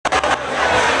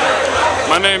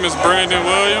My name is Brandon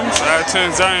Williams. I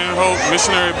attend Zion Hope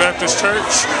Missionary Baptist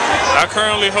Church. I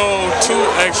currently hold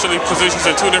positions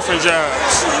at two different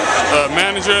jobs.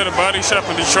 Manager at a body shop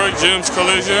in Detroit, Jim's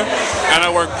Collision, and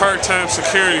I work part-time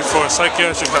security for a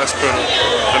psychiatric hospital.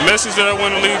 The message that I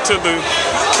want to leave to the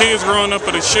kids growing up,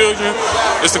 or the children,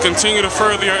 is to continue to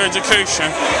further your education.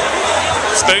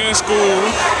 Stay in school,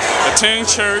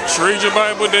 attend church, read your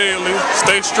Bible daily,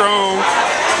 stay strong,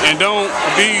 and don't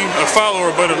be a follower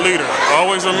but a leader.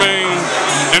 Always remain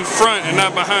in front and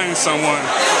not behind someone.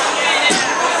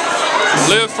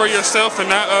 Live for yourself and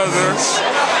not others,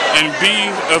 and be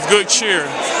of good cheer.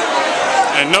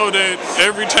 And know that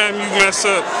every time you mess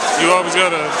up, you always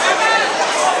got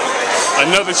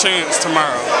another chance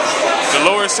tomorrow. The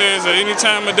Lord says that any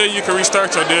time of day you can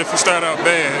restart your day if you start out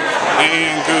bad and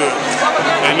end good.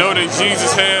 And know that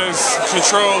Jesus has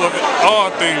control of all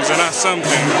things and not some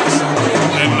things.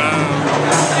 And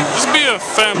just be a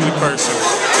family person.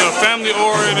 You know, family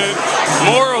oriented.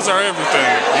 Morals are everything.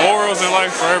 Morals in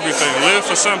life are everything. Live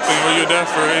for something or you'll die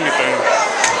for anything.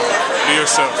 Be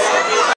yourself.